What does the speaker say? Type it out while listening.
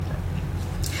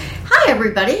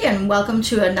everybody, and welcome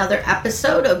to another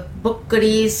episode of Book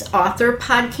Goodies Author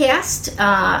Podcast.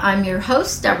 I'm your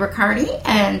host, Deborah Carney,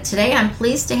 and today I'm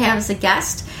pleased to have as a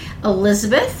guest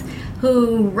Elizabeth,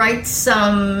 who writes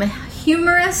some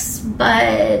humorous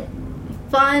but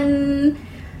fun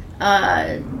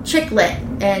chick lit.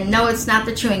 And no, it's not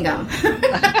the chewing gum.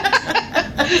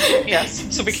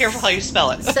 Yes, so be careful how you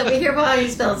spell it. So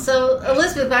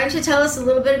Elizabeth, why don't you tell us a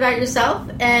little bit about yourself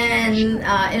and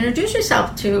introduce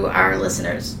yourself to our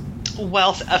listeners?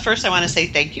 Well, first I want to say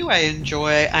thank you. I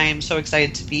am so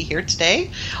excited to be here today.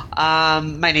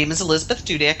 My name is Elizabeth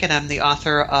Dudak, and I'm the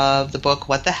author of the book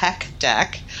What the Heck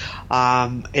Deck.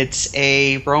 It's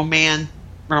a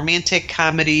romantic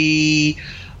comedy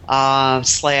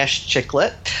slash chick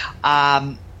lit.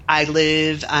 I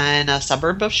live in a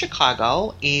suburb of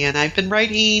Chicago, and I've been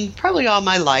writing probably all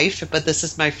my life, but this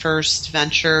is my first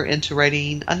venture into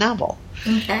writing a novel.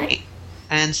 Okay.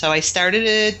 And so I started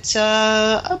it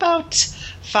about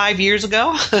 5 years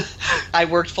ago. I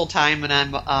worked full time, and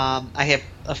I have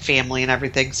a family and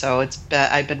everything, so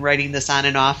I've been writing this on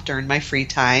and off during my free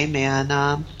time,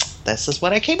 and this is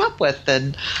what I came up with,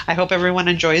 and I hope everyone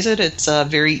enjoys it. It's a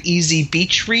very easy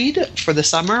beach read for the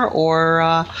summer,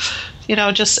 or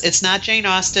it's not Jane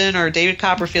Austen or David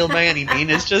Copperfield by any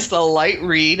means. It's just a light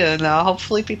read, and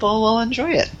hopefully people will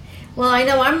enjoy it. Well, I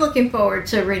know I'm looking forward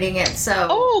to reading it. So.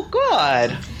 Oh,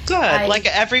 good. Like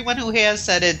everyone who has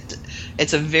said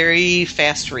it's a very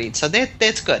fast read. So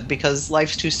that's good, because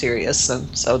life's too serious,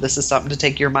 and so this is something to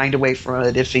take your mind away from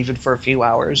it, if even for a few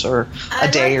hours or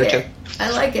a day or two. I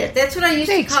like it. That's what I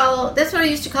used to call. That's what I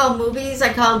used to call movies.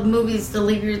 I called movies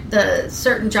the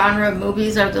certain genre of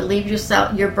movies are the leave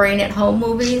your brain at home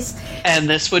movies. And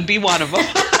this would be one of them.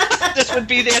 This would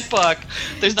be that book.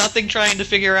 There's nothing trying to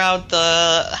figure out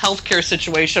the healthcare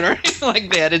situation or anything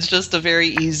like that. It's just a very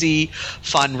easy,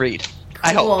 fun read. Cool.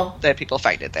 I hope that people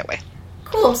find it that way.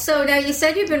 Cool. So now you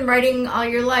said you've been writing all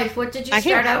your life. What did you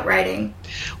start out writing?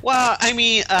 Well, I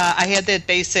mean, I had that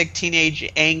basic teenage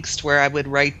angst where I would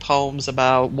write poems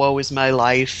about woe is my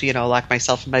life, lock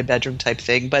myself in my bedroom type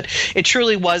thing. But it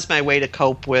truly was my way to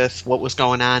cope with what was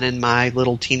going on in my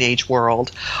little teenage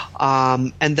world.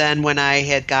 And then when I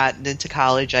had gotten into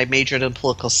college, I majored in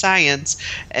political science,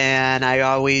 and I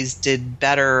always did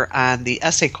better on the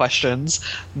essay questions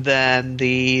than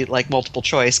the multiple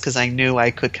choice, because I knew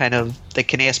I could they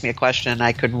can ask me a question and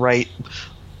I could write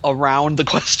around the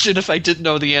question if I didn't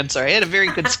know the answer. I had a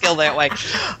very good skill that way.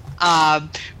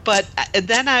 But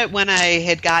then when I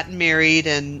had gotten married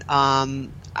and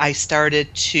I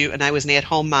started to, and I was an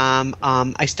at-home mom,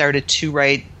 I started to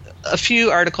write a few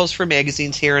articles for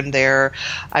magazines here and there.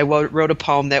 I wrote a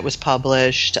poem that was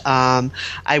published.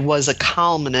 I was a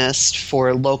columnist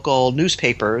for local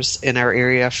newspapers in our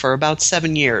area for about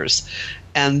 7 years.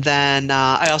 And then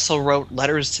I also wrote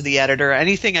letters to the editor,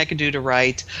 anything I could do to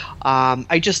write.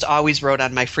 I just always wrote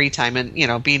on my free time.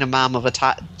 And, being a mom of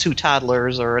two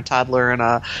toddlers, or a toddler and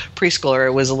a preschooler,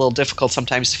 it was a little difficult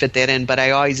sometimes to fit that in, but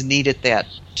I always needed that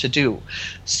to do.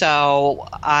 So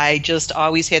I just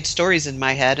always had stories in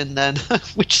my head, and then,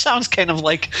 which sounds kind of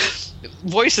like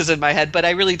voices in my head, but I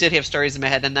really did have stories in my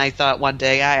head. And I thought one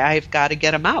day I've got to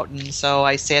get them out. And so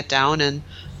I sat down and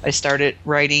I started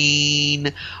writing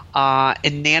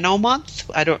in Nano Month.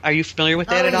 Are you familiar with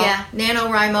that at all? Yeah,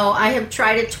 NaNoWriMo. I have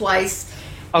tried it twice.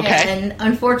 Okay. And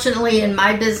unfortunately, in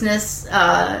my business,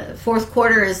 fourth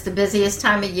quarter is the busiest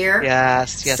time of year.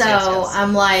 Yes. So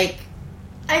I'm like,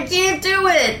 I can't do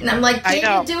it. And I'm like,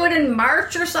 can't you do it in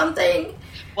March or something?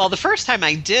 Well, the first time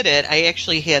I did it, I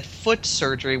actually had foot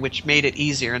surgery, which made it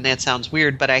easier. And that sounds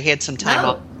weird, but I had some time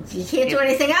off. You can't do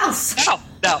anything else.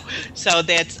 No. So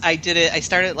I did it. I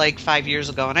started 5 years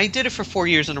ago, and I did it for 4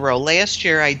 years in a row. Last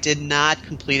year, I did not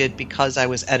complete it because I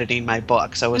was editing my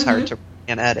book, so it was hard to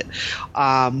edit.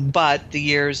 But the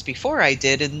years before I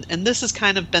did, and this has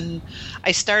kind of been,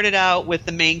 I started out with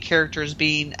the main characters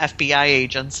being FBI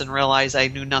agents and realized I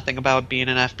knew nothing about being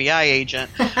an FBI agent.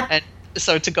 And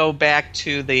so to go back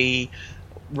to the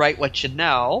write what you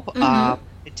know,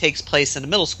 it takes place in a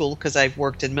middle school, because I've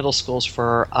worked in middle schools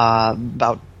for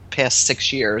about past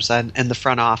 6 years in the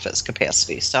front office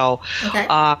capacity. So,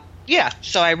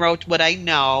 so I wrote what I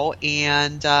know,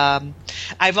 and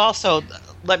I've also,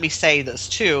 let me say this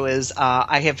too, is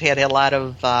I have had a lot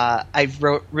of, I've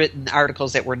written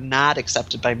articles that were not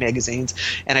accepted by magazines,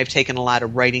 and I've taken a lot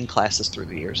of writing classes through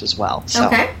the years as well. So.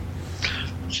 Okay.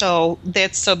 So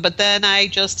but then I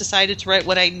just decided to write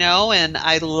what I know, and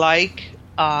I like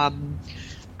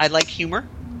humor,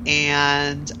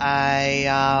 and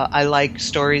I like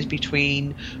stories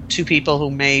between two people who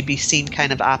may be seen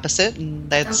kind of opposite, and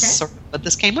that's sort of what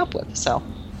this came up with. So,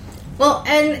 Well,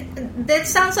 and that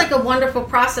sounds like a wonderful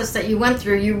process that you went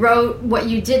through. You wrote what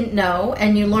you didn't know,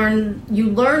 and you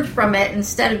learned from it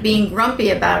instead of being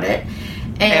grumpy about it.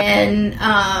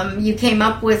 And you came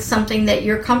up with something that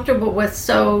you're comfortable with.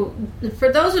 So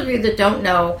for those of you that don't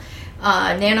know,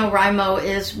 NaNoWriMo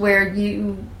is where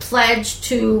you pledge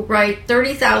to write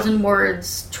 30,000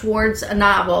 words towards a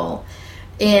novel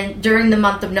during the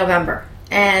month of November.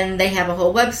 And they have a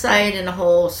whole website and a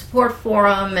whole support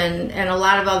forum and a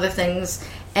lot of other things.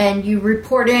 And you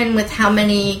report in with how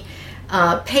many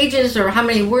pages or how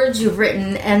many words you've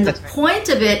written. And the point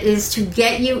of it is to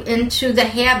get you into the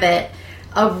habit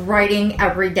of writing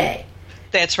every day.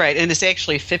 That's right, and it's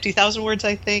actually 50,000 words,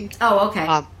 I think. Oh,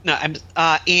 okay.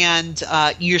 And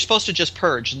you're supposed to just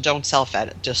purge and don't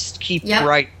self-edit. Just keep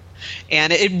writing.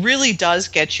 And it really does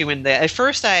get you in there. At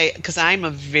first, because I'm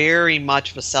a very much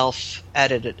of a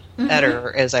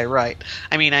self-editor as I write.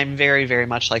 I mean, I'm very, very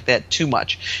much like that, too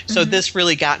much. So this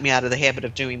really got me out of the habit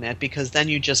of doing that, because then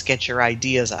you just get your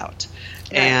ideas out.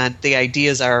 Right. And the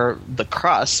ideas are the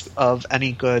crust of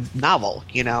any good novel,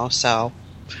 so...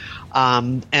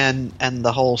 and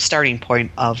the whole starting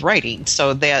point of writing.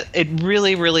 So that it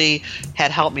really, really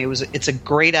had helped me. It's a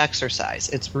great exercise.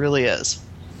 It really is.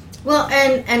 Well,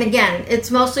 and again,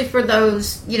 it's mostly for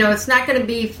those, it's not going to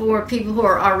be for people who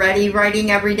are already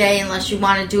writing every day, unless you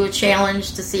want to do a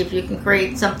challenge to see if you can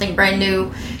create something brand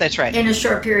new. That's right. In a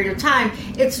short period of time.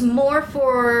 It's more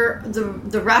for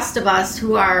the rest of us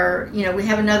who are, we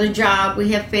have another job,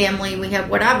 we have family, we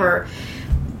have whatever.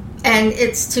 And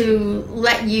it's to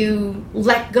let you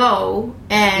let go,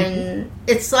 and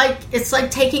it's like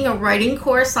taking a writing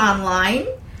course online.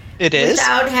 It is,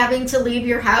 without having to leave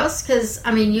your house. Because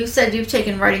you said you've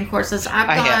taken writing courses.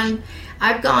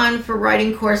 I've gone for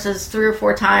writing courses 3 or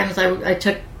 4 times. I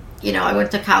took, I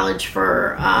went to college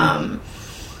for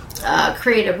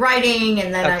creative writing,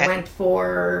 and then I went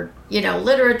for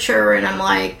literature. And I'm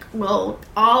like, well,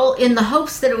 all in the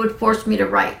hopes that it would force me to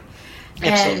write.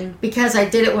 Absolutely. And because I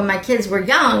did it when my kids were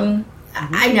young,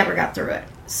 I never got through it.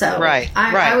 So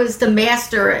I was the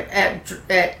master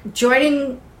at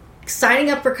signing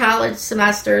up for college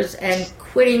semesters and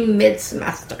quitting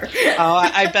mid-semester. Oh,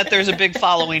 I bet there's a big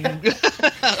following of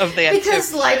that.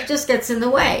 Because life just gets in the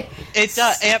way. It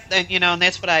does, and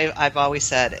that's what I've always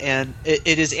said, and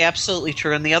it is absolutely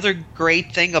true. And the other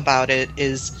great thing about it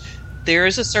is there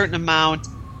is a certain amount.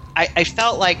 I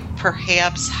felt like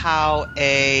perhaps how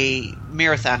a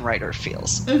marathon writer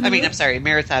feels. I mean, I'm sorry, a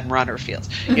marathon runner feels.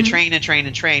 You train and train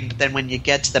and train, but then when you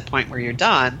get to the point where you're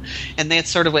done, and that's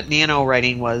sort of what nano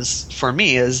writing was for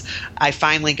me, is I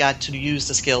finally got to use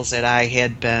the skills that I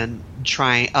had been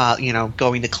trying,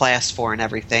 going to class for and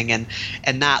everything,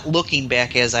 and not looking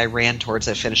back as I ran towards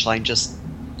that finish line, just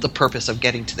the purpose of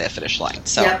getting to that finish line.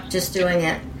 So, just doing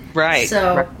it. Right.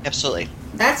 So, right, absolutely.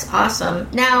 That's awesome.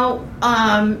 Now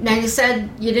you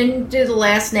said you didn't do the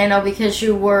last nano because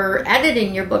you were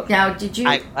editing your book. Now, did you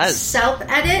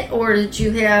self-edit, or did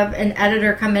you have an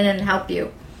editor come in and help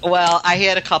you? Well, I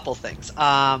had a couple things. Like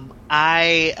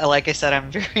I said,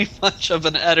 I'm very much of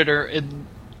an editor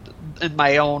in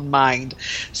my own mind.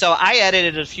 So I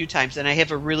edited it a few times, and I have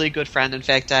a really good friend. In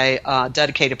fact, I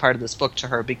dedicated part of this book to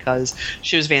her because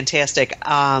she was fantastic.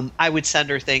 I would send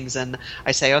her things, and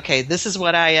I say, okay, this is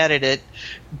what I edited.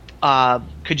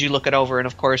 Could you look it over? And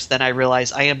of course, then I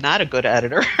realized I am not a good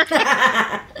editor,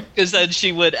 because then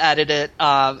she would edit it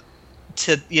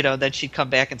then she'd come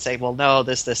back and say, well, no,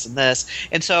 this, and this.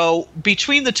 And so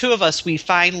between the two of us, we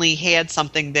finally had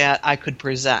something that I could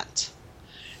present.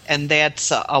 And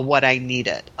that's what I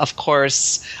needed. Of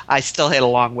course, I still had a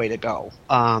long way to go.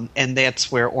 And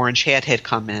that's where Orange Hat had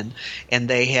come in. And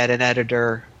they had an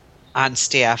editor on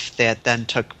staff that then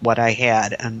took what I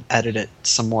had and edited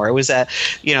some more. It was the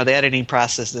editing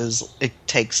process it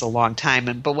takes a long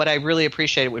time. But what I really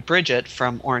appreciated with Bridget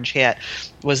from Orange Hat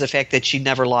was the fact that she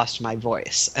never lost my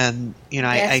voice. And,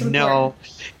 I know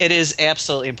it is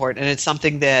absolutely important. And it's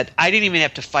something that I didn't even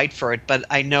have to fight for it, but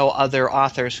I know other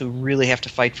authors who really have to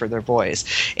fight for their voice.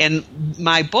 And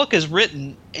my book is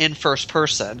written in first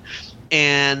person.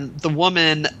 And the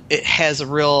woman has a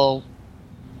real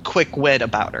quick wit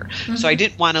about her. So I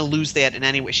didn't want to lose that in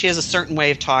any way. She has a certain way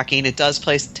of talking. It does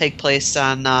take place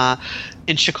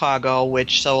in Chicago,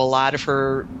 so a lot of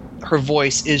her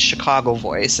voice is Chicago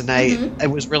voice, and it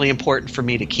was really important for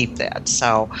me to keep that.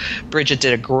 So Bridget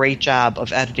did a great job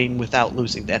of editing without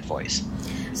losing that voice.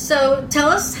 So tell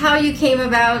us how you came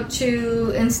about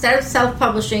to, instead of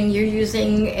self-publishing, you're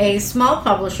using a small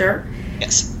publisher.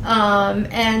 Yes.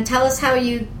 And tell us how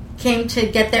you came to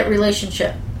get that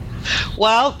relationship.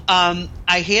 Well,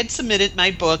 I had submitted my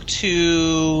book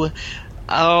to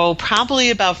probably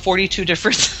about 42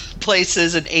 different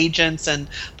places and agents and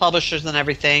publishers and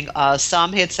everything.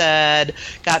 Some had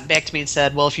gotten back to me and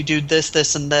said, well, if you do this,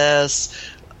 this, and this,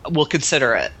 we'll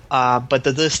consider it. But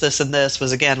the this, and this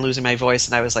was, again, losing my voice,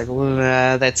 and I was like,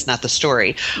 that's not the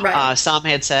story. Right. Some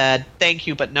had said, thank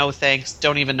you, but no thanks.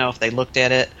 Don't even know if they looked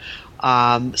at it.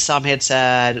 Some had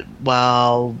said,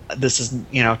 well, this is,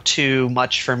 too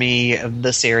much for me in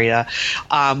this area.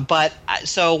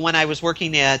 So when I was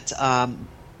working at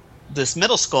this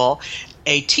middle school,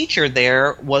 a teacher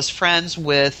there was friends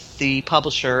with the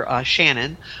publisher,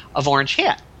 Shannon, of Orange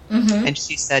Hat. Mm-hmm. And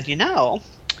she said,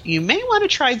 you may want to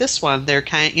try this one. They're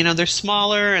they're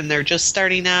smaller and they're just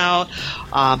starting out,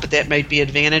 but that might be an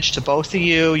advantage to both of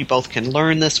you. You both can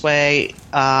learn this way.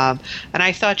 And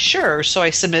I thought, sure. So I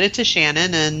submitted to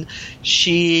Shannon, and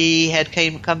she had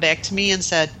come back to me and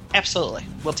said, absolutely,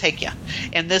 we'll take you.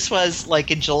 And this was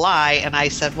like in July, and I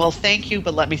said, well, thank you,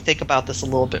 but let me think about this a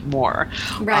little bit more.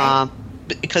 Right.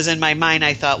 Because in my mind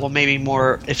I thought, well, maybe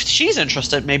more, if she's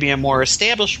interested, maybe a more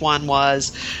established one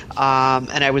was,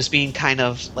 and I was being kind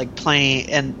of like playing,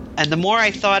 and the more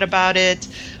I thought about it,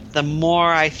 the more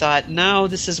I thought, no,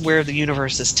 this is where the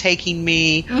universe is taking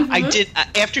me. Mm-hmm.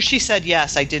 After she said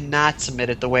yes, I did not submit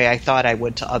it the way I thought I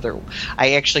would to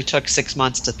I actually took 6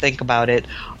 months to think about it,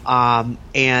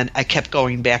 and I kept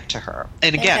going back to her.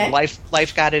 And again,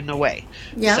 life got in the way.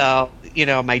 Yeah. So,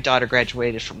 my daughter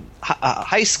graduated from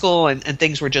high school, and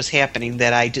things were just happening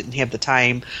that I didn't have the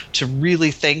time to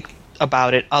really think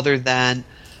about it, other than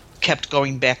kept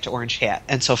going back to Orange Hat.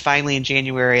 And so finally in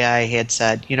January I had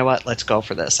said, you know what, let's go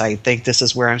for this. I think this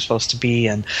is where I'm supposed to be,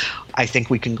 and I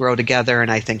think we can grow together, and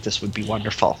I think this would be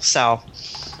wonderful. So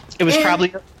it was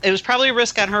probably a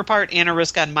risk on her part and a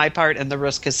risk on my part, and the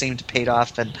risk has seemed to paid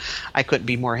off, and I couldn't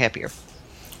be more happier.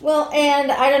 Well,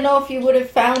 and I don't know if you would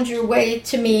have found your way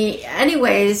to me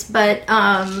anyways, but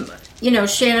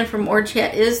Shannon from Orange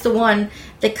Hat is the one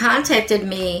that contacted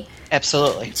me.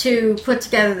 Absolutely. To put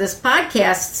together this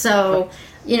podcast. So,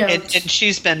 And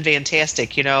she's been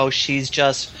fantastic. She's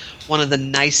just one of the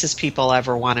nicest people I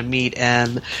ever want to meet.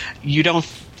 And you don't,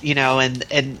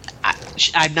 and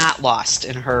I'm not lost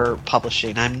in her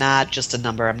publishing. I'm not just a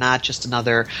number. I'm not just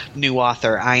another new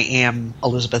author. I am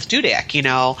Elizabeth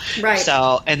Dudak, Right.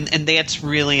 So, and that's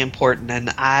really important.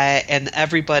 And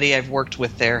everybody I've worked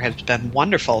with there has been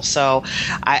wonderful. So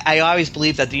I always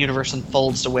believe that the universe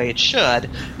unfolds the way it should.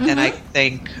 Mm-hmm. And I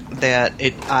think that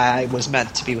I was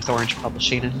meant to be with Orange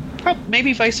Publishing, and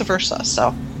maybe vice versa.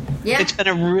 So It's been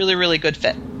a really, really good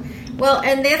fit. Well,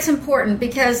 and that's important,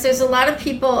 because there's a lot of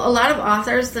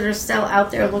authors that are still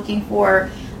out there looking for,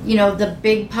 the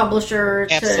big publisher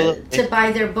to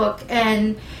buy their book.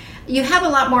 And you have a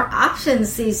lot more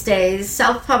options these days,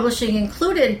 self-publishing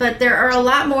included, but there are a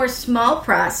lot more small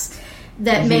press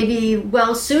that mm-hmm. may be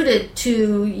well suited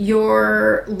to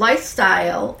your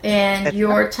lifestyle and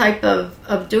your type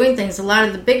of doing things. A lot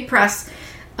of the big press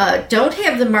don't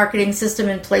have the marketing system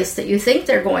in place that you think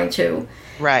they're going to.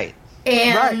 Right.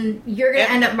 And you're going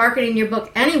to end up marketing your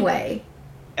book anyway.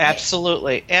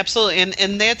 Absolutely.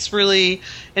 And that's really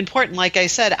important. Like I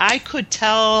said, I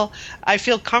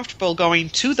feel comfortable going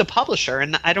to the publisher,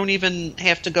 and I don't even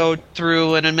have to go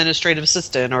through an administrative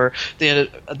assistant or the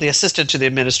assistant to the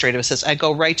administrative assistant. I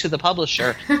go right to the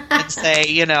publisher and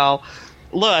say,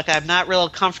 look, I'm not real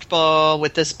comfortable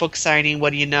with this book signing.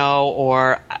 What do you know?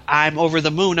 Or I'm over the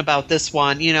moon about this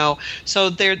one, So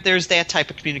there's that type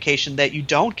of communication that you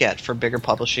don't get for bigger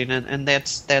publishing, and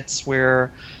that's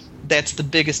where that's the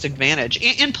biggest advantage.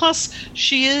 And plus,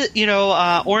 she is,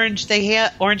 Orange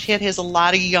Hat has a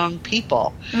lot of young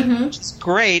people, mm-hmm. which is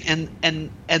great, and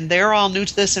they're all new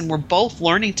to this, and we're both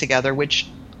learning together. Which,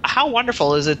 how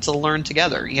wonderful is it to learn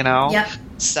together? Yep.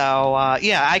 So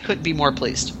I couldn't be more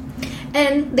pleased.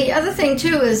 And the other thing,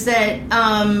 too, is that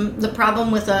the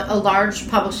problem with a large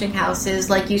publishing house is,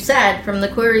 like you said, from the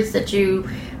queries that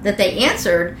they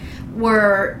answered,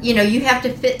 were, you have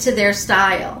to fit to their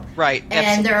style. Right. And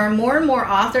absolutely. There are more and more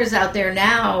authors out there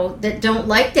now that don't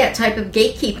like that type of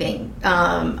gatekeeping.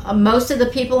 Most of the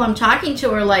people I'm talking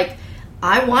to are like,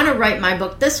 I want to write my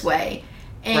book this way.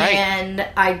 And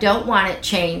right. I don't want it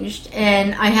changed.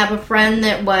 And I have a friend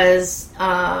that was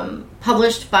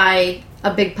published by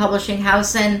a big publishing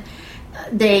house, and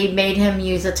they made him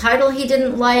use a title he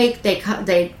didn't like.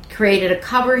 They created a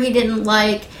cover he didn't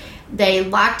like. They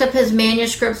locked up his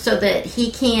manuscript so that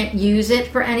he can't use it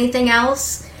for anything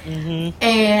else. Mm-hmm.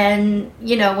 And,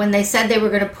 when they said they were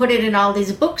going to put it in all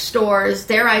these bookstores,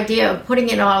 their idea of putting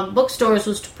it in all bookstores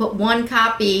was to put one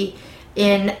copy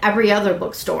in every other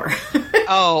bookstore.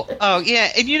 Oh, yeah.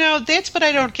 And, that's what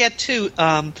I don't get, too.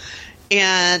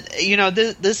 And,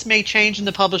 this may change in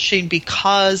the publishing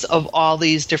because of all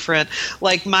these different,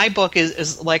 like my book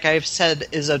is like I've said,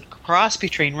 is a cross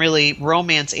between really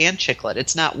romance and chick lit.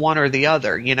 It's not one or the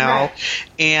other, Right.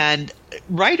 And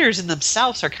writers in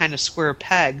themselves are kind of square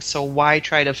pegs, so why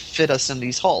try to fit us in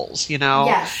these holes,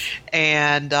 Yes.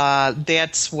 And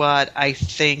that's what I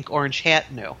think Orange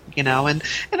Hat knew, and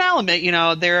I'll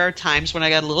admit, there are times when I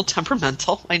got a little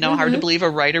temperamental. I know, hard to believe a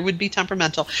writer would be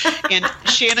temperamental. And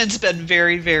Shannon's been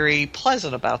very, very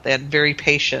pleasant about that, and very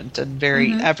patient and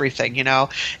very everything,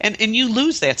 and you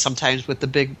lose that sometimes with the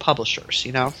big publishers,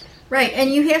 Right,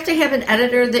 and you have to have an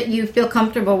editor that you feel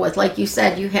comfortable with. Like you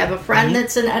said, you have a friend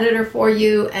that's an editor for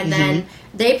you, and then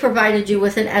they provided you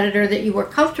with an editor that you were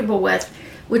comfortable with,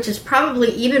 which is probably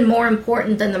even more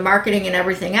important than the marketing and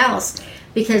everything else,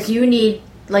 because you need,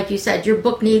 like you said, your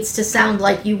book needs to sound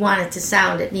like you want it to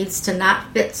sound. It needs to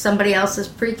not fit somebody else's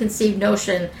preconceived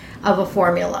notion of a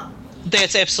formula.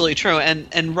 That's absolutely true,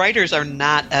 and writers are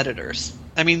not editors.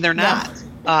 I mean, they're not.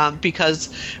 No. Because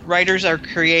writers are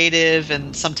creative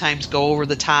and sometimes go over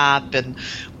the top. And,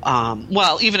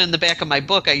 even in the back of my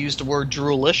book, I used the word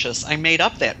droolicious. I made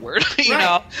up that word,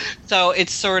 Right. So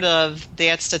it's sort of,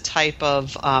 that's the type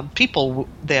of people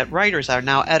that writers are.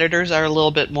 Now, editors are a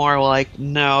little bit more like,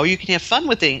 no, you can have fun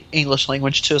with the English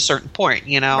language to a certain point,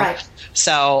 Right.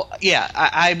 So, yeah,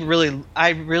 I really,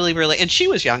 and she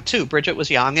was young too. Bridget was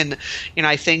young, and,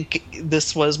 I think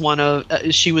this was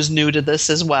she was new to this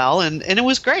as well, and it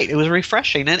was great. It was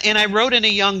refreshing. And I wrote in a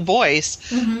young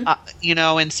voice,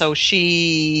 and so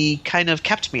she kind of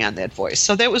kept me on that voice.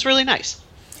 So that was really nice.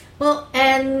 Well,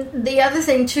 and the other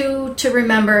thing, too, to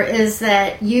remember is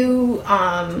that you,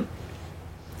 I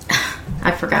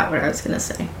forgot what I was going to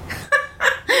say.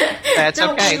 That's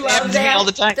okay. It happens to me all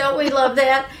the time. Don't we love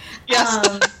that?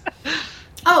 Yes.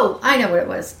 I know what it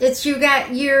was. It's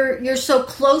you're so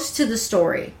close to the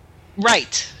story.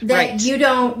 Right. That right. you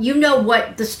know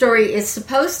what the story is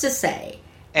supposed to say.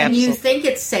 And Absolutely. you think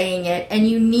it's saying it, and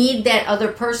you need that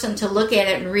other person to look at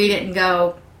it and read it and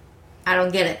go, I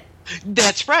don't get it.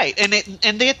 That's right. And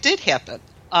that did happen.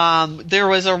 There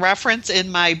was a reference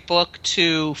in my book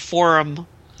to Forum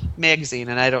magazine,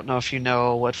 and I don't know if you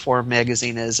know what Forum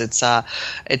magazine is. It's a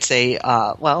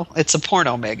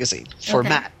porno magazine for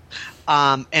men.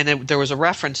 There was a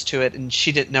reference to it, and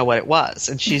she didn't know what it was,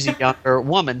 and she's a younger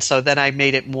woman, so then I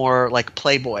made it more like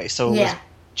Playboy, so it was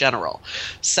general.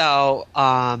 So,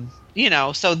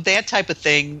 so that type of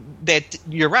thing, that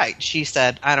you're right. She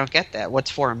said, I don't get that.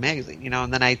 What's Forum magazine?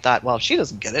 And then I thought, well, if she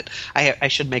doesn't get it, I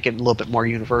should make it a little bit more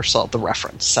universal, the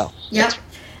reference. So, yep.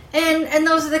 And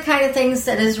those are the kind of things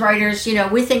that as writers,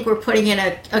 we think we're putting in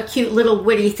a cute little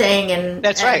witty thing, and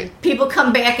that's right. People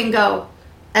come back and go,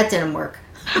 that didn't work.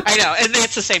 I know, and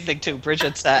that's the same thing too.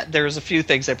 Bridget's that there's a few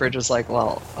things that Bridget's like,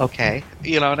 well, okay,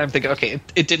 and I'm thinking, okay,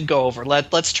 it didn't go over.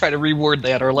 Let's try to reword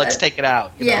that, or let's take it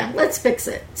out. Let's fix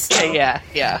it. So. Yeah.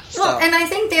 Well, and I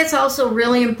think that's also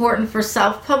really important for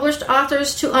self-published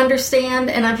authors to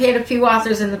understand. And I've had a few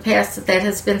authors in the past that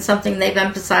has been something they've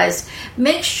emphasized.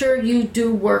 Make sure you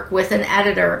do work with an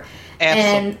editor.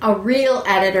 Absolutely. And a real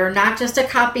editor, not just a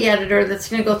copy editor that's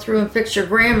going to go through and fix your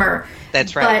grammar.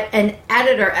 That's right. But an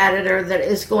editor that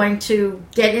is going to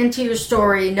get into your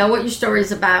story, know what your story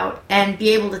is about, and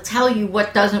be able to tell you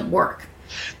what doesn't work.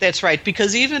 That's right.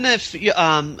 Because even if,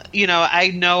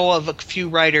 I know of a few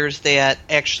writers that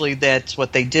actually that's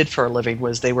what they did for a living,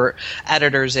 was they were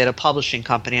editors at a publishing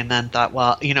company, and then thought,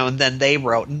 well, and then they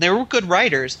wrote. And they were good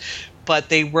writers, but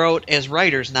they wrote as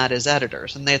writers, not as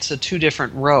editors, and that's the two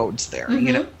different roads there.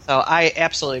 So I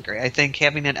absolutely agree. I think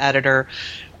having an editor,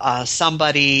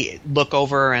 somebody look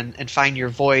over and find your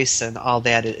voice and all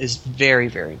that is very,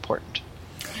 very important.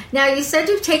 Now, you said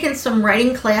you've taken some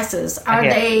writing classes.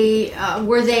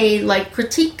 Were they like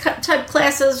critique type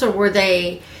classes, or were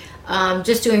they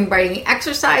just doing writing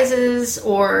exercises,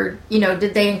 or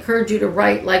did they encourage you to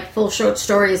write like full short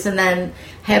stories and then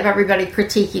have everybody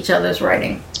critique each other's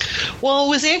writing? Well, it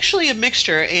was actually a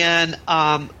mixture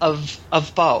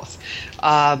of both.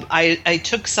 I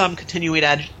took some continuing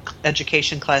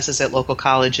education classes at local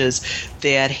colleges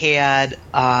that had,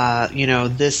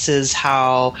 this is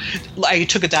how. I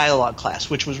took a dialogue class,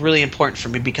 which was really important for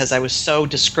me because I was so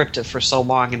descriptive for so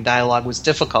long, and dialogue was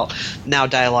difficult. Now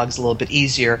dialogue's a little bit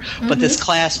easier, but this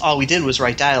class, all we did was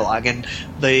write dialogue, and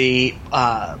the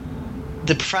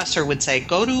the professor would say,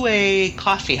 go to a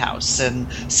coffee house and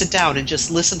sit down and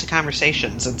just listen to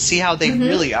conversations and see how they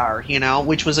really are,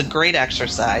 which was a great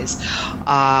exercise.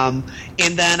 And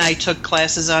then I took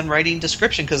classes on writing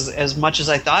description because as much as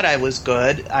I thought I was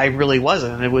good, I really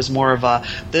wasn't. It was more of a,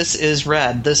 this is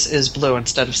red, this is blue,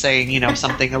 instead of saying,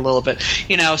 something a little bit,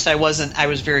 so I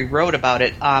was very rote about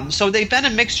it. So they've been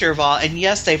a mixture of all, and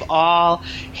yes, they've all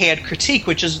had critique,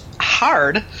 which is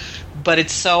hard, but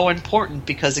it's so important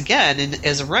because, again,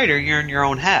 as a writer, you're in your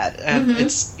own head, and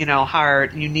it's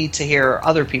hard. You need to hear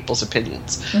other people's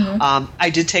opinions.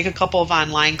 I did take a couple of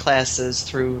online classes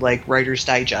through like Writer's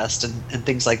Digest and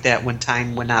things like that when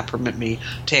time would not permit me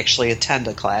to actually attend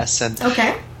a class.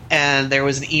 And there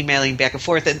was an emailing back and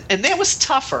forth, and that was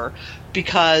tougher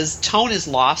because tone is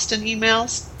lost in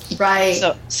emails. Right.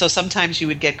 So sometimes you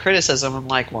would get criticism. I'm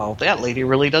like, well, that lady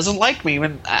really doesn't like me.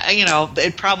 And,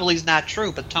 it probably is not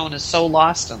true, but tone is so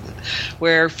lost in it.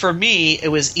 Where for me, it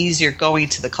was easier going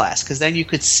to the class because then you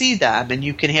could see them and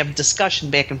you can have discussion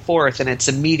back and forth and it's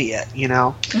immediate,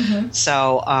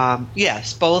 So,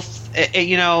 yes, both,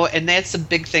 and that's the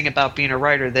big thing about being a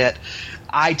writer that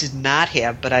I did not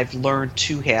have, but I've learned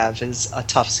to have is a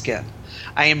tough skin.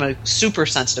 I am a super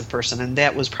sensitive person, and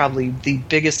that was probably the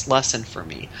biggest lesson for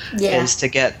me is to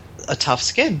get a tough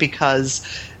skin because,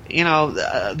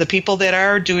 the people that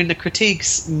are doing the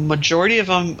critiques, majority of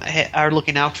them are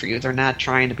looking out for you. They're not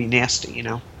trying to be nasty,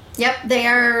 Yep, they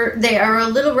are a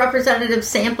little representative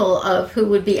sample of who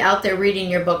would be out there reading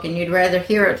your book, and you'd rather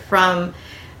hear it from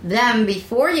them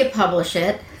before you publish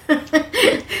it.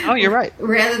 Oh, you're right.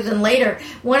 Rather than later.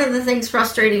 One of the things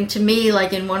frustrating to me,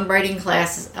 like in one writing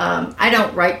class, I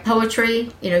don't write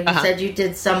poetry. You said you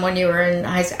did some when you were in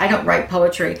high school. I don't write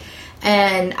poetry.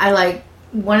 And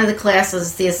one of the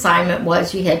classes, the assignment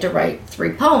was you had to write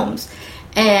 3 poems.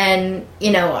 And,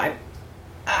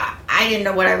 I didn't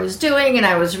know what I was doing, and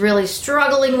I was really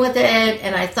struggling with it,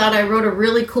 and I thought I wrote a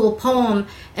really cool poem,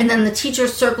 and then the teacher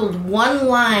circled one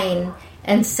line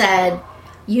and said,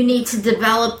 you need to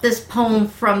develop this poem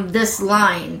from this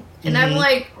line. And I'm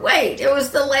like, wait, it was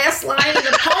the last line of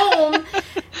the poem,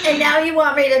 and now you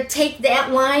want me to take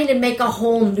that line and make a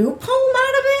whole new poem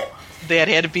out of it? That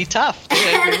had to be tough. That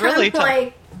had to be really tough.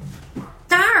 Like,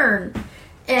 darn.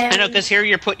 And I know, because here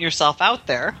you're putting yourself out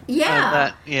there.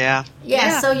 Yeah.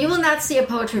 Yeah. So you will not see a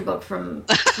poetry book from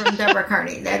Deborah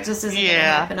Carney. That just isn't going to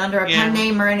happen under a pen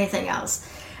name or anything else.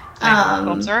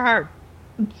 Poems are hard.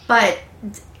 But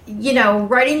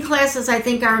writing classes I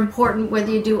think are important whether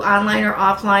you do online or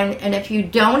offline. And if you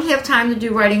don't have time to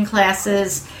do writing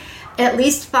classes, at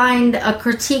least find a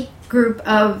critique group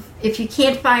if you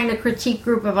can't find a critique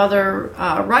group of other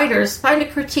writers, find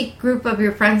a critique group of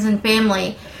your friends and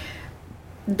family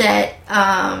that,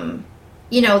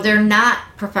 they're not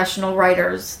professional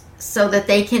writers so that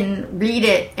they can read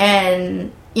it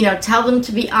and, tell them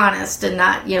to be honest and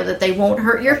not, that they won't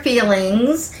hurt your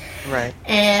feelings. Right.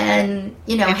 And,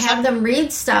 have them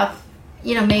read stuff,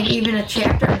 maybe even a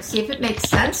chapter and see if it makes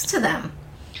sense to them.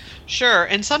 Sure.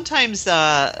 And sometimes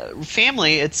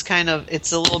family, it's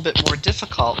a little bit more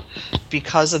difficult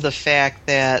because of the fact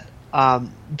that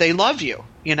they love you,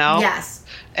 Yes.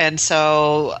 And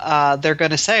so they're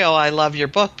going to say, oh, I love your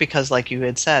book because like you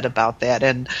had said about that.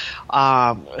 And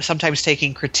sometimes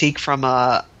taking critique from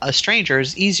a stranger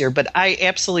is easier. But I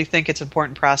absolutely think it's an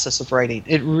important process of writing.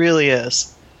 It really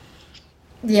is.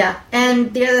 Yeah,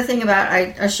 and the other thing about,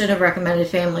 I should have recommended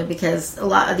family because the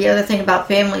other thing about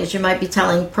family is you might be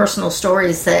telling personal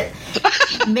stories that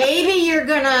maybe you're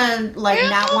going to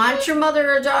not want your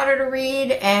mother or daughter to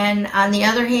read, and on the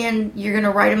other hand, you're going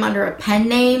to write them under a pen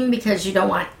name because you don't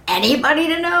want anybody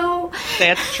to know.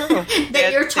 That's true. that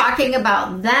you're talking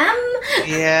about them.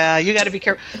 Yeah, you got to be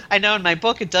careful. I know in my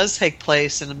book it does take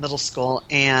place in a middle school,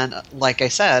 and like I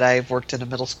said, I've worked in a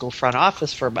middle school front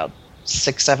office for about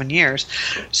 6-7 years.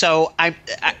 So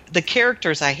the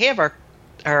characters I have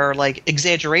are like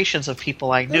exaggerations of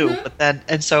people I knew. But then,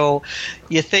 and so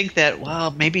you think that, well,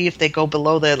 maybe if they go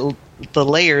below the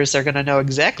layers, they're going to know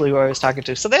exactly who I was talking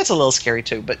to. So that's a little scary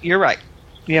too. But you're right.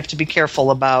 You have to be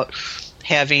careful about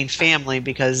having family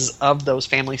because of those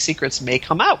family secrets may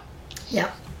come out. Yeah.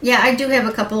 Yeah, I do have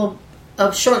a couple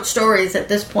of short stories at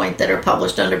this point that are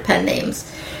published under pen names.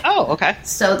 Oh, okay.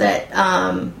 So that,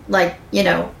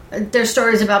 there's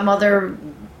stories about mother,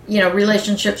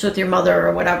 relationships with your mother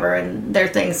or whatever, and they're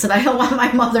things that I don't want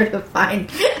my mother to find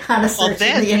on a search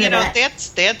on the internet.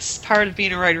 That's part of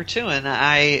being a writer too, and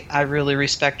I really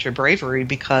respect your bravery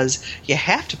because you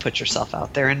have to put yourself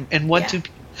out there. And what do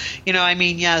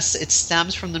yes, it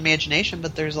stems from the imagination,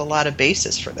 but there's a lot of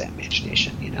basis for that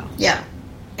imagination, Yeah.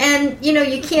 And,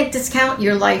 you can't discount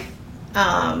your life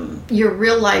your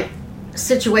real life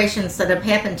situations that have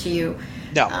happened to you.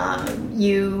 No.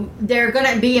 They're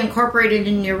going to be incorporated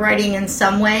in your writing in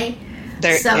some way.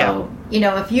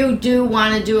 If you do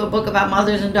want to do a book about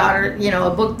mothers and daughters,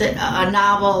 a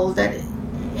novel that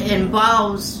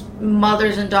involves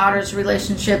mothers and daughters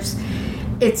relationships,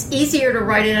 it's easier to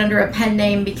write it under a pen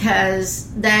name,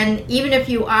 because then even if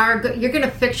you're going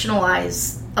to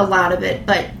fictionalize a lot of it,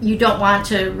 but you don't want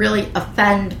to really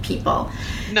offend people.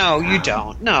 No, you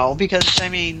don't. No, because,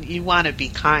 you want to be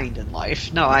kind in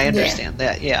life. No, I understand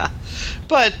that, yeah.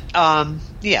 But, I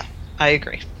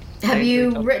agree. Have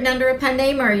you written under a pen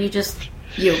name, or are you just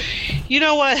you? You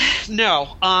know what?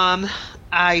 No,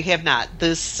 I have not.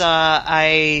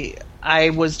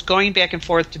 I was going back and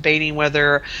forth debating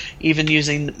whether even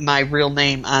using my real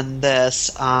name on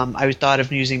this. I thought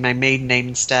of using my maiden name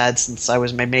instead, since I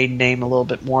was my maiden name a little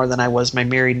bit more than I was my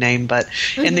married name. But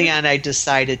in the end, I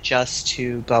decided just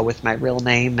to go with my real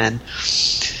name. And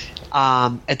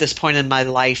at this point in my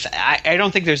life, I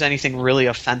don't think there's anything really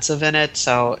offensive in it.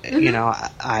 So,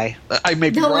 I may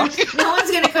be wrong. No one's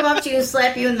going to come up to you and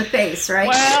slap you in the face, right?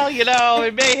 Well,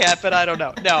 it may happen. I don't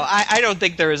know. No, I don't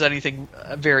think there is anything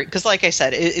because like I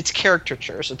said, it's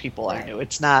caricatures of people I knew.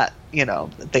 It's not,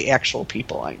 the actual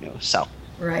people I knew. So.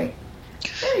 Right.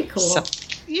 Very cool. So,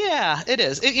 yeah, it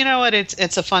is.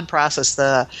 It's a fun process.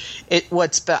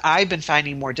 I've been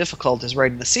finding more difficult is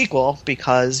writing the sequel,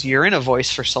 because you're in a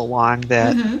voice for so long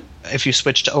that if you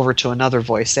switched over to another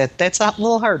voice, that's a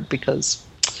little hard, because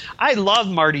I love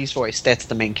Marty's voice. That's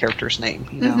the main character's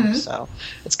name, so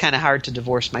it's kind of hard to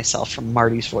divorce myself from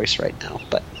Marty's voice right now,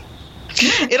 but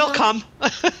it'll come.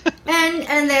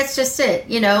 and that's just it.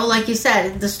 Like you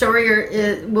said, the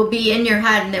story will be in your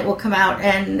head and it will come out.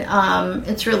 And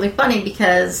it's really funny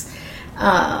because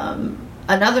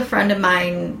another friend of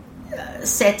mine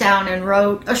sat down and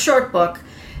wrote a short book,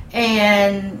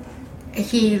 and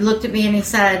he looked at me and he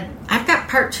said, "I've got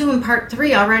part 2 and part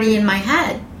 3 already in my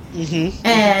head." Mm-hmm.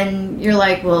 And you're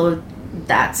like, well,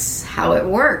 that's how it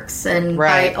works. And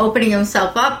by opening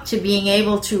himself up to being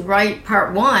able to write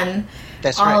part 1,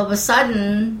 all of a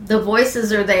sudden the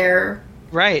voices are there.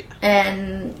 Right.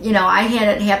 And, I had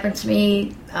it happen to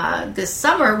me this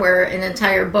summer where an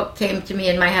entire book came to me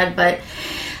in my head, but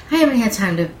I haven't had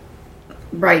time to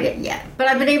write it yet. But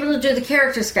I've been able to do the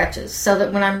character sketches so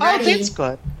that when I'm ready... Oh, that's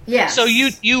good. Yeah. So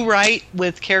you write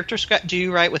with character sketch? Do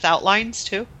you write with outlines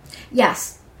too?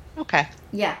 Yes. Okay.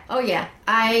 Yeah. Oh, yeah.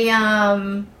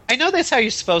 I know that's how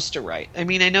you're supposed to write. I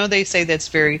know they say that's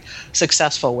a very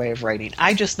successful way of writing.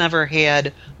 I just never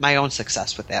had my own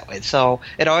success with that way. So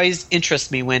it always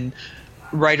interests me when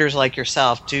writers like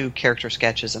yourself do character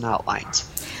sketches and outlines.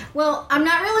 Well, I'm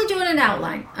not really doing an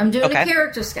outline. I'm doing a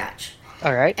character sketch.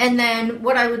 All right. And then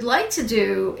what I would like to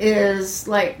do is,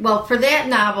 for that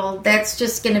novel, that's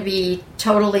just going to be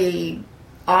totally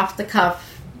off the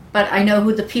cuff, but I know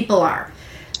who the people are.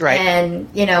 Right. And,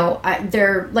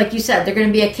 they're, like you said, they're going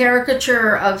to be a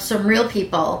caricature of some real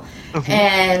people. Mm-hmm.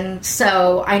 And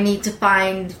so I need to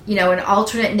find, an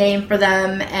alternate name for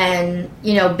them and,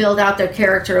 build out their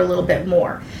character a little bit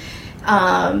more.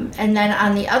 And then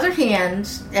on the other hand,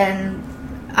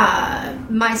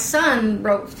 my son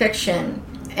wrote fiction,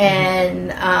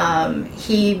 and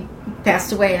he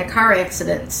passed away in a car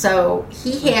accident. So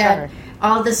he had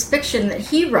all this fiction that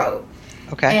he wrote.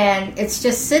 Okay. And it's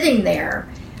just sitting there.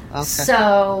 Okay.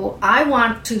 So I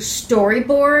want to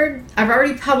storyboard. I've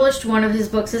already published one of his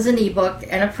books as an ebook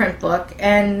and a print book,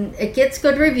 and it gets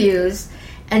good reviews.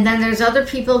 And then there's other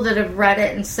people that have read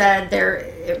it and said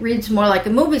it reads more like a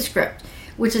movie script,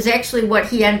 which is actually what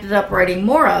he ended up writing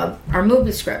more of, are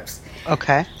movie scripts.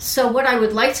 Okay. So what I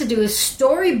would like to do is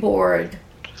storyboard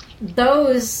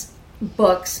those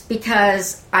books,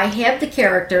 because I have the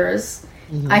characters,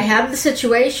 I have the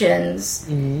situations,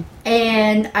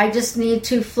 and I just need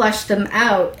to flesh them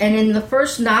out. And in the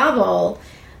first novel,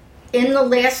 in the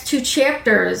last 2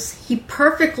 chapters, he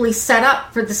perfectly set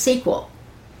up for the sequel.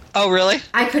 Oh, really?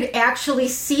 I could actually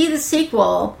see the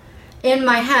sequel in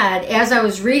my head as I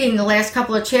was reading the last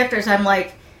couple of chapters. I'm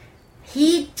like,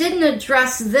 he didn't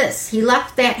address this. He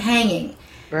left that hanging.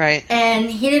 Right.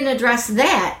 And he didn't address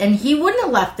that, and he wouldn't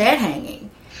have left that hanging.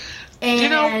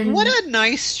 And what a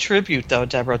nice tribute, though,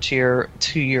 Deborah,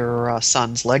 to your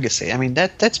son's legacy.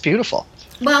 That's beautiful.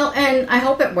 Well, and I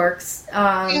hope it works.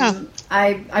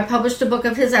 I published a book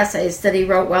of his essays that he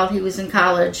wrote while he was in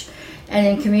college and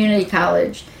in community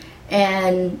college,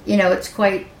 and it's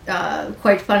quite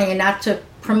funny. And not to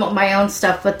promote my own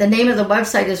stuff, but the name of the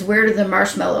website is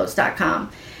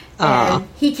weirderthanmarshmallows.com. And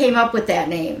he came up with that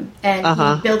name, and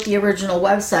he built the original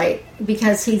website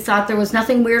because he thought there was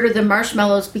nothing weirder than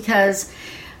marshmallows, because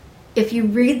if you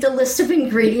read the list of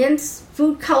ingredients,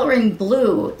 food coloring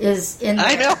blue is in there.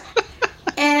 I know.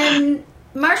 And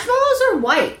marshmallows are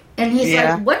white. And he's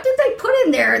like, what did they put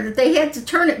in there that they had to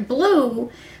turn it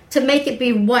blue to make it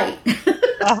be white?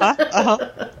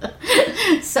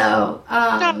 So,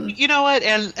 no, you know what?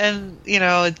 And you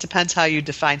know, it depends how you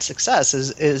define success.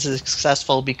 Is it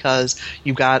successful because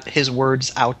you got his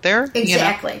words out there?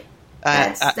 Exactly. You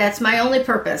know? That's my only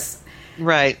purpose.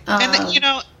 Right. And, you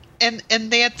know, and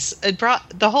that's, it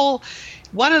brought the whole,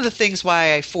 one of the things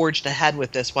why I forged ahead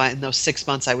with this, why in those 6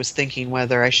 months I was thinking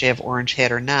whether I should have Orange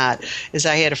Hat or not, is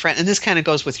I had a friend, and this kind of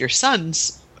goes with your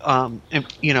son's,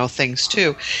 you know, things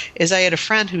too, is I had a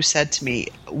friend who said to me,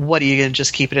 what, are you going to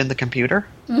just keep it in the computer?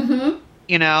 Mm-hmm.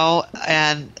 You know,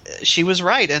 and she was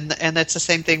right. And that's the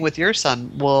same thing with your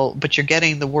son. Well, but you're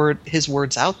getting his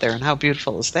words out there, and how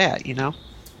beautiful is that, you know?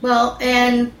 Well,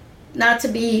 and not to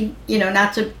be, you know,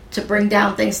 not to bring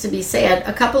down things to be sad,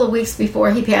 a couple of weeks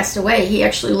before he passed away, he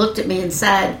actually looked at me and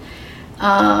said,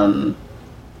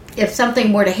 if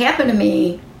something were to happen to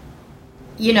me,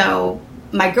 you know,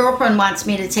 my girlfriend wants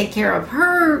me to take care of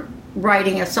her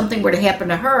writing. If something were to happen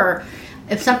to her,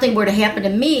 if something were to happen to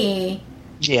me,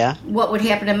 what would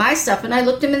happen to my stuff? And I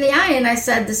looked him in the eye and I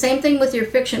said, the same thing with your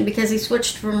fiction, because he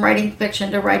switched from writing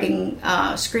fiction to writing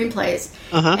screenplays.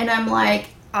 And I'm like,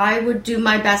 I would do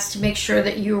my best to make sure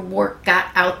that your work got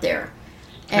out there.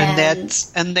 And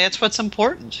that's what's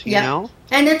important, you know?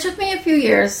 And it took me a few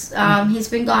years. He's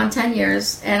been gone 10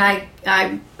 years, and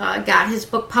I got his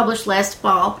book published last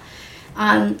fall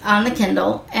on the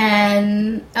Kindle,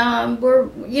 and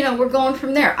we're going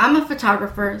from there. I'm a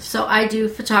photographer, so I do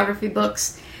photography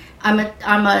books. I'm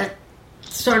a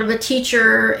sort of a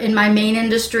teacher in my main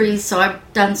industry, so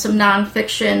I've done some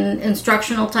nonfiction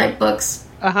instructional type books.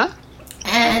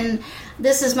 And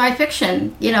this is my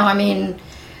fiction. You know, I mean,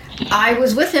 I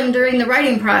was with him during the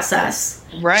writing process.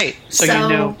 Right. So you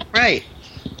know. Right.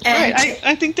 Right.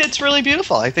 I think that's really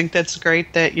beautiful. I think that's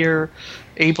great that you're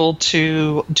able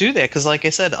to do that, because like I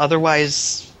said,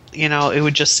 otherwise, you know, it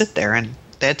would just sit there, and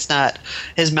that's not,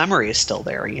 his memory is still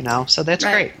there, you know, so that's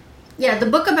great. Yeah, the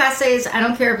book of essays, I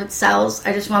don't care if it sells.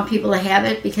 I just want people to have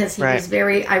it, because he was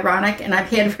very ironic, and I've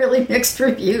had really mixed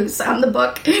reviews on the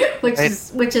book, which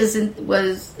is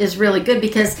really good,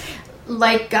 because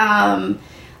like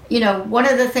you know, one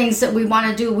of the things that we want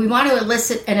to do, we want to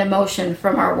elicit an emotion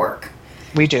from our work.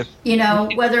 We do. You know,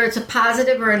 whether it's a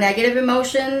positive or a negative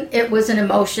emotion, it was an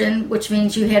emotion, which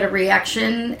means you had a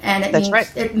reaction, and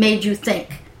it made you think.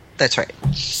 That's right.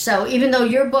 So even though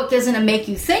your book isn't a make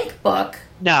you think book.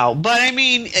 No, but I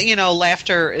mean, you know,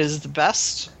 laughter is the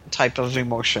best type of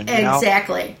emotion. You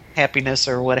exactly. know? Happiness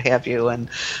or what have you. And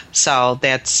so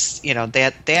that's, you know,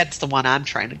 that's the one I'm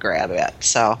trying to grab at.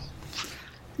 So.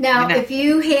 Now, if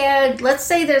you had, let's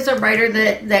say there's a writer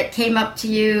that came up to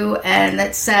you and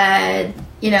that said,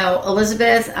 you know,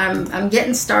 Elizabeth, I'm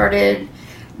getting started.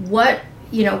 What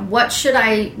should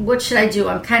I do?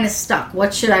 I'm kind of stuck.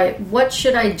 What should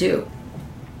I do?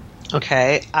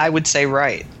 Okay, I would say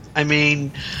write. I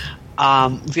mean,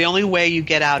 the only way you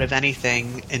get out of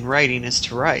anything in writing is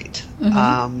to write.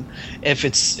 If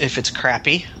it's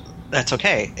crappy, that's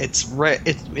okay.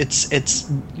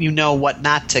 It's you know what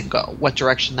not to go, what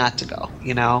direction not to go,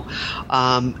 you know.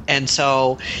 And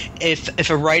so if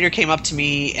a writer came up to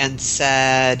me and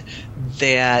said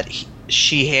that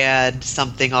she had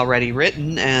something already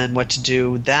written and what to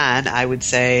do, then I would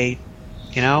say,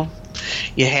 you know,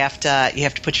 you have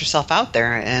to put yourself out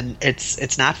there, and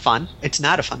it's not fun. It's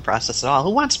not a fun process at all.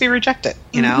 Who wants to be rejected,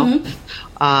 you know?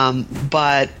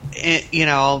 But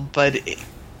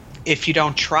if you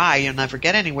don't try, you'll never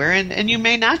get anywhere, and you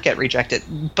may not get rejected.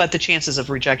 But the chances of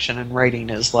rejection in writing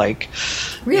is like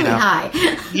really high.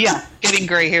 Yeah, getting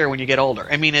gray hair when you get older.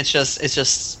 I mean, it's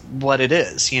just what it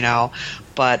is, you know.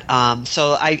 But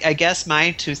so I guess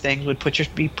my two things would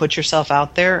put yourself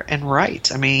out there and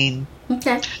write. I mean,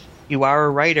 you are a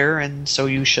writer, and so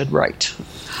you should write.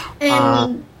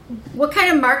 And what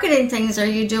kind of marketing things are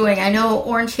you doing? I know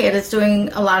Orange Hat is doing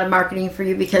a lot of marketing for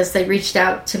you because they reached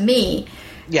out to me.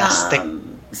 Yes.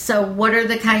 So what are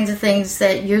the kinds of things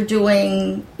that you're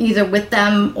doing either with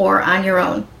them or on your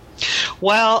own?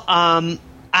 Well, I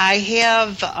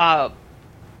have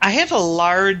a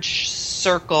large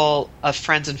circle of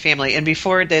friends and family. And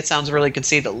before that sounds really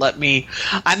conceited,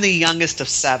 I'm the youngest of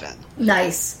 7.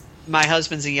 Nice. My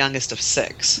husband's the youngest of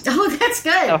 6. Oh, that's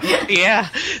good. So, yeah.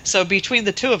 So between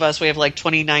the two of us, we have like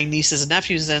 29 nieces and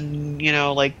nephews, and, you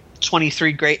know, like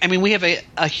 23 great. I mean, we have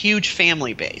a huge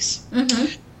family base.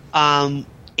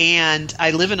 And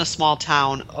I live in a small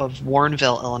town of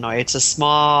Warrenville, Illinois. It's a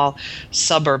small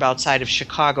suburb outside of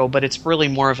Chicago, but it's really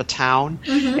more of a town.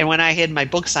 And when I had my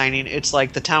book signing, it's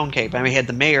like the town came. I had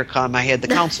the mayor come. I had the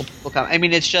council people come.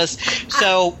 It's just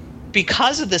so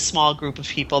because of this small group of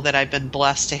people that I've been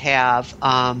blessed to have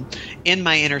in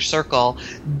my inner circle,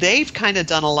 they've kind of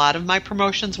done a lot of my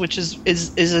promotions, which is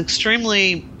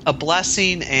extremely a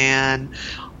blessing, and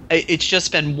it's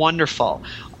just been wonderful.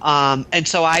 And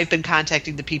so I've been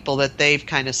contacting the people that they've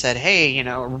kind of said, hey,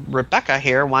 Rebecca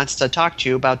here wants to talk to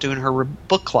you about doing her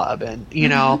book club. And,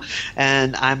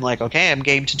 and I'm like, okay, I'm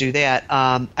game to do that.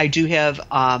 I do have,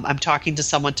 I'm talking to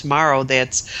someone tomorrow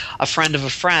that's a friend of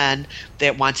a friend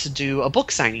that wants to do a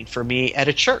book signing for me at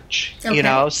a church,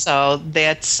 so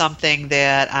that's something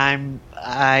that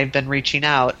I've been reaching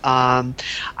out.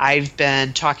 I've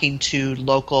been talking to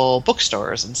local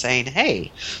bookstores and saying,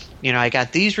 hey, I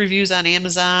got these reviews on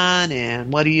Amazon,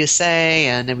 and what do you say?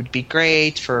 And it would be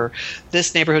great for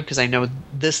this neighborhood because I know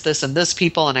this, and this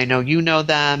people, and I know you know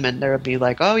them, and they'll be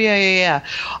like, oh, yeah.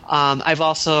 I've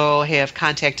also have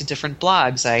contacted different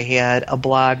blogs. I had a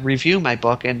blog review my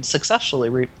book, and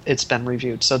successfully it's been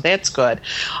reviewed, so that's good.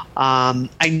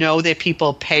 I know that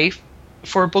people pay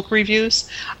for book reviews.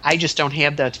 I just don't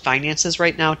have the finances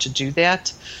right now to do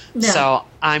that, so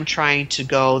I'm trying to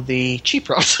go the cheap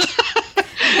route.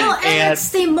 Well, and it's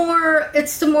the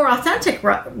more authentic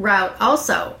route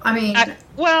also.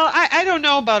 I don't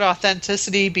know about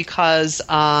authenticity because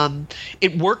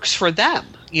it works for them,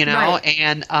 right.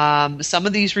 And some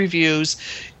of these reviews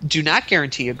do not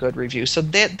guarantee a good review. So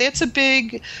that's a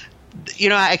big,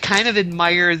 I kind of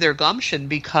admire their gumption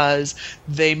because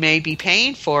they may be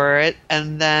paying for it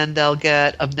and then they'll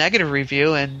get a negative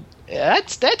review, and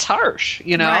that's harsh,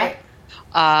 Right.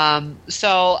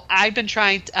 So I've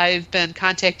been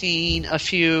contacting a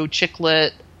few chick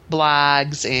lit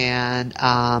blogs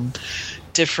and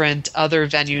different other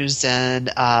venues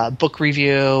and book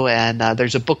review, and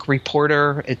there's a book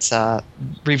reporter. It's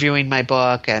reviewing my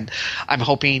book, and I'm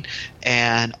hoping,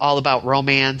 and All About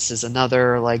Romance is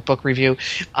another book review.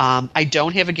 I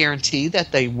don't have a guarantee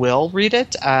that they will read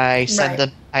it. I send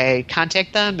them, I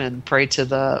contact them and pray to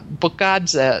the book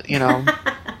gods that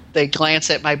they glance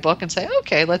at my book and say,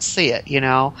 okay, let's see it,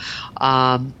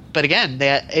 But again,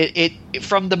 that it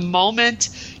from the moment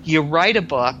you write a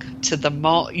book to the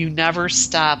you never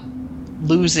stop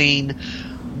losing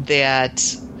that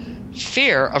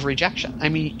fear of rejection.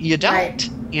 You don't, right.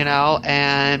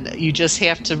 And you just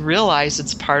have to realize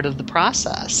it's part of the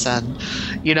process. And,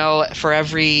 for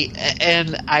every,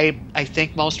 and I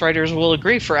think most writers will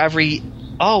agree, for every,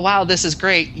 oh wow, this is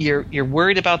great, you're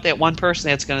worried about that one person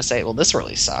that's going to say, well, this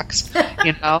really sucks,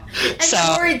 and you're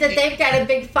worried that they've got a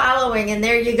big following, and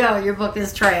there you go, your book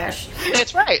is trash.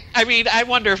 That's right. I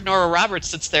wonder if Nora Roberts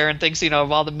sits there and thinks,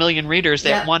 of all the million readers,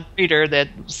 that one reader that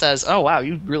says, oh wow,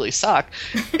 you really suck,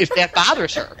 if that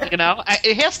bothers her.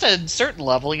 It has to, at a certain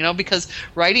level, because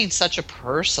writing's such a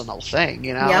personal thing.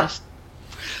 Yep.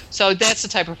 So that's the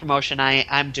type of promotion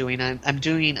I'm doing. I'm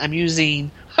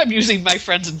using my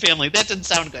friends and family. That didn't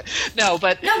sound good. No,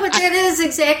 but that is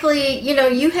exactly.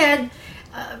 You had.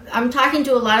 I'm talking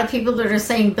to a lot of people that are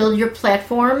saying build your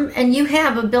platform, and you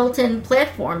have a built-in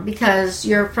platform because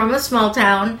you're from a small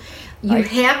town. You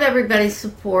have everybody's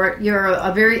support. You're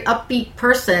a very upbeat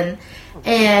person,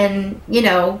 and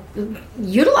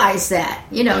utilize that.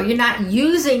 You're not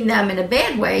using them in a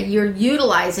bad way. You're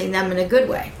utilizing them in a good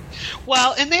way.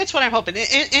 Well, and that's what I'm hoping.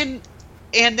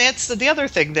 And that's the other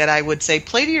thing that I would say,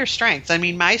 play to your strengths.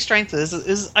 My strength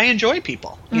is I enjoy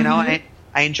people. I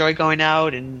enjoy going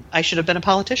out, and I should have been a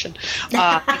politician.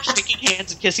 Shaking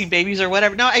hands and kissing babies or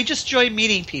whatever. No, I just enjoy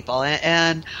meeting people.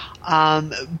 And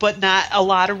but not a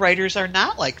lot of writers are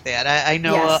not like that. I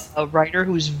know a writer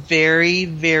who's very,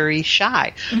 very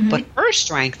shy. Mm-hmm. But her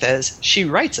strength is she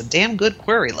writes a damn good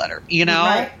query letter,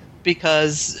 right.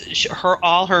 Because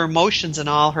all her emotions and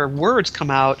all her words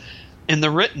come out in the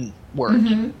written word.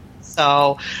 Mm-hmm.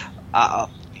 So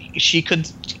she could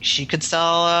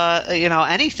sell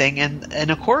anything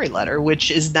in a query letter, which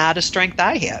is not a strength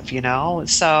I have.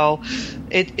 So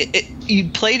you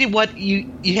play to what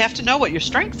you have to know what your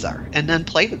strengths are and then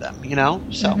play to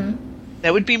them. So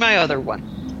that would be my other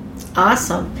one.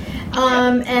 Awesome.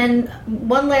 And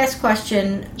one last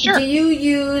question. Sure. Do you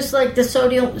use the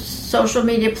social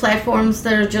media platforms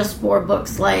that are just for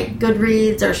books, like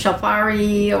Goodreads or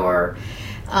Safari or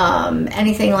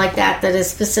anything like that is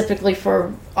specifically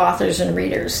for authors and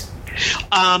readers?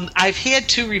 I've had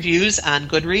 2 reviews on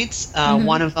Goodreads.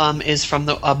 One of them is from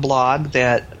a blog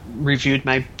that reviewed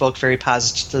my book very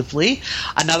positively.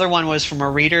 Another one was from a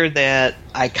reader that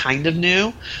I kind of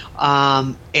knew,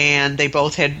 and they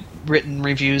both had written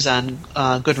reviews on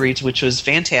Goodreads, which was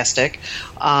fantastic.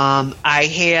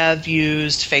 I have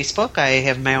used Facebook. I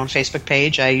have my own Facebook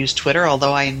page. I use Twitter,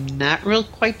 although I'm not real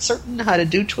quite certain how to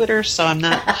do Twitter, so I'm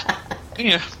not...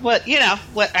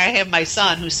 I have my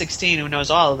son who's 16 who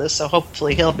knows all of this, so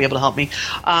hopefully he'll be able to help me.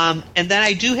 And then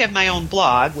I do have my own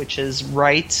blog, which is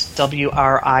Write,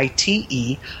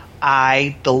 W-R-I-T-E,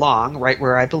 I Belong, Right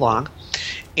Where I Belong.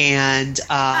 And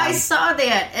I saw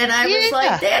that, and I was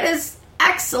like, that is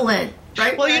excellent.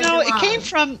 Right. Well,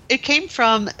 it came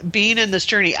from being in this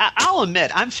journey. I'll admit,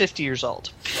 I'm 50 years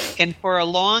old, and for a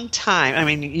long time, I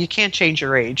mean, you can't change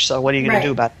your age, so what are you going to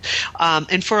do about it?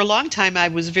 And for a long time, I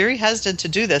was very hesitant to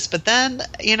do this, but then,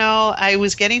 I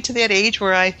was getting to that age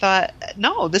where I thought,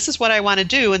 no, this is what I want to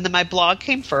do, and then my blog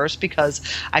came first because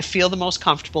I feel the most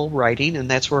comfortable writing,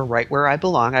 and that's right where I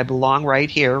belong. I belong right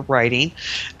here, writing.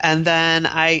 And then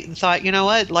I thought, you know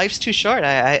what, life's too short.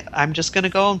 I'm just going to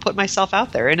go and put myself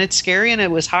out there, and it's scary. And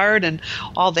it was hard and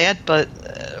all that, but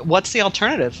what's the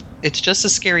alternative? It's just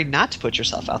as scary not to put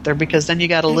yourself out there, because then you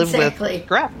got to live with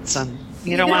regrets, and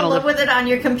you don't want to live with it on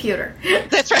your computer.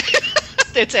 That's right.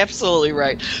 That's absolutely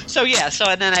right. So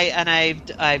and then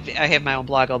I have my own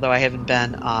blog, although I haven't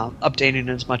been updating it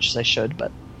as much as I should,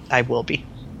 but I will be.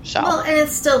 So and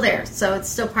it's still there, so it's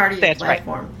still part of your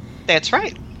platform. Right. That's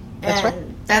right.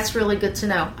 That's really good to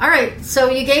know. All right, so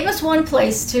you gave us one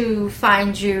place to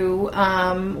find you.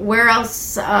 Where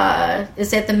else?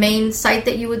 Is that the main site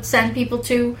that you would send people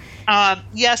to?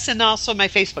 Yes, and also my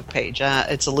Facebook page.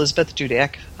 It's Elizabeth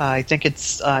Dudak. I think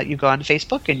it's you go on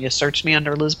Facebook and you search me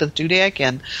under Elizabeth Dudak,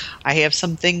 and I have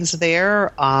some things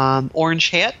there.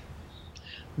 Orange Hat.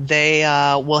 They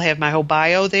will have my whole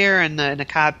bio there, and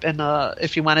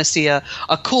if you want to see a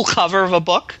cool cover of a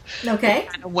book, okay,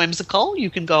 kind of whimsical, you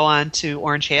can go on to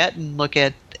Orange Hat and look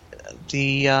at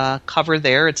the cover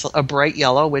there. It's a bright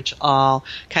yellow, which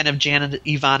kind of Janet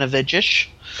Ivanovich-ish,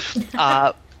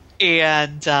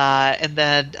 and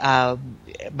then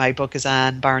my book is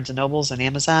on Barnes and Nobles and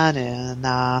Amazon, and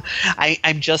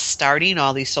I'm just starting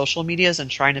all these social medias and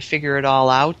trying to figure it all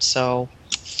out. So.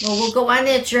 Well, we'll go on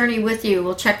that journey with you.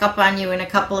 We'll check up on you in a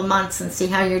couple of months and see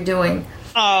how you're doing.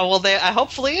 Oh, well,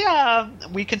 hopefully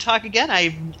we can talk again.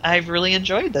 I've really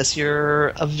enjoyed this. You're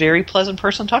a very pleasant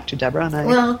person to talk to, Deborah.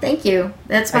 Well, thank you.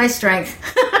 That's my strength.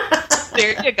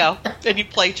 There you go. And you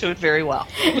play to it very well.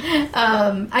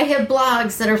 I have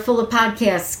blogs that are full of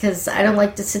podcasts because I don't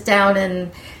like to sit down.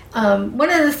 And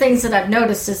one of the things that I've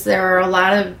noticed is there are a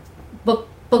lot of book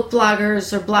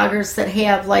bloggers or bloggers that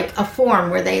have like a form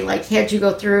where they like had you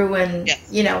go through and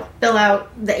fill out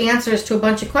the answers to a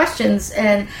bunch of questions,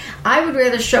 and I would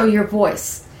rather show your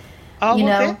voice.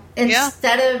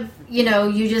 Instead of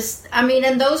you just,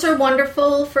 and those are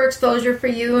wonderful for exposure for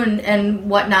you and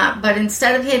whatnot, but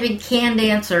instead of having canned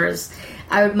answers,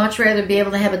 I would much rather be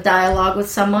able to have a dialogue with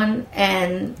someone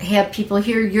and have people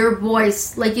hear your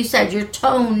voice. Like you said, your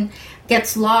tone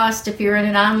gets lost if you're in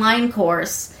an online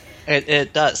course.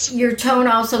 It does. Your tone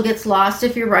also gets lost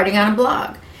if you're writing on a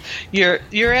blog. You're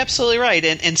absolutely right,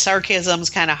 and sarcasm's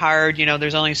kind of hard.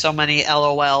 There's only so many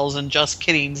LOLs and just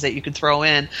kiddings that you can throw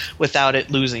in without it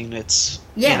losing its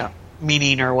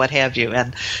meaning or what have you.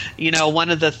 And one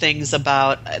of the things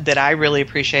that I really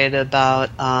appreciated about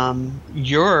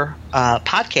your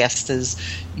podcast is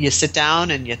you sit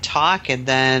down and you talk, and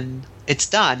then it's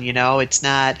done, it's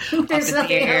not up in the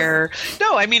air.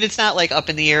 No, it's not like up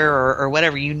in the air or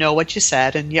whatever. You know what you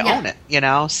said and you own it,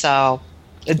 So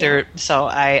so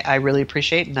I really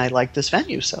appreciate it, and I like this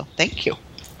venue. So thank you.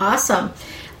 Awesome.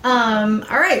 All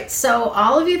right. So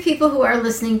all of you people who are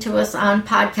listening to us on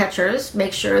podcatchers,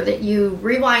 make sure that you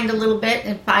rewind a little bit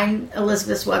and find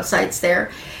Elizabeth's websites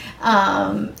there.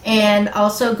 And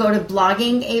also go to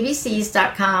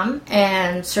bloggingabcs.com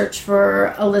and search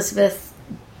for Elizabeth.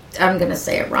 I'm going to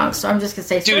say it wrong, so I'm just going to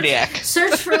say Dudak.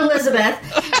 Search for Elizabeth,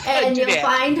 and you'll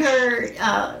find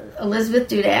her, Elizabeth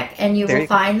Dudak, and you will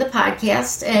find the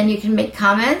podcast, and you can make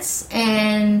comments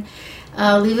and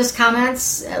leave us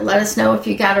comments. Let us know if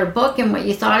you got our book and what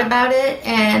you thought about it,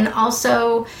 and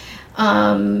also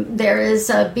there is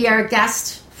a Be Our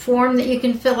Guest form that you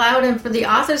can fill out, and for the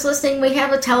authors listening, we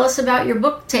have a Tell Us About Your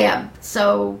Book tab,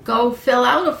 so go fill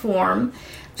out a form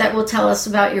that will tell us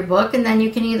about your book, and then you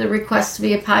can either request to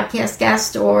be a podcast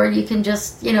guest, or you can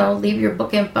just, leave your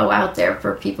book info out there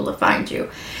for people to find you.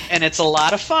 And it's a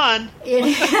lot of fun.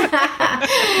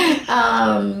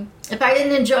 If I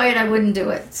didn't enjoy it, I wouldn't do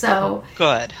it. So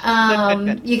good.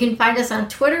 You can find us on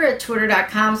Twitter at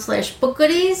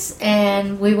twitter.com/BookGoodies.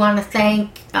 And we want to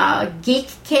thank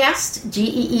Geekcast,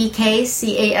 GeekCast.fm,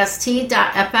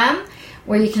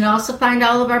 where you can also find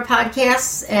all of our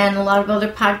podcasts and a lot of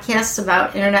other podcasts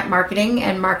about internet marketing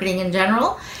and marketing in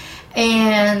general.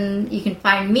 And you can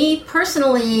find me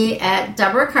personally at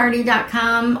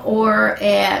DeborahCarney.com or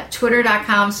at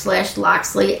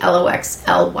twitter.com/Loxley,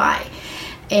 LOXLY.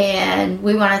 And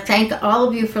we want to thank all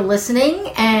of you for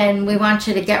listening, and we want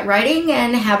you to get writing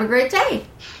and have a great day.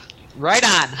 Right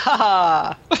on.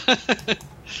 Ha ha.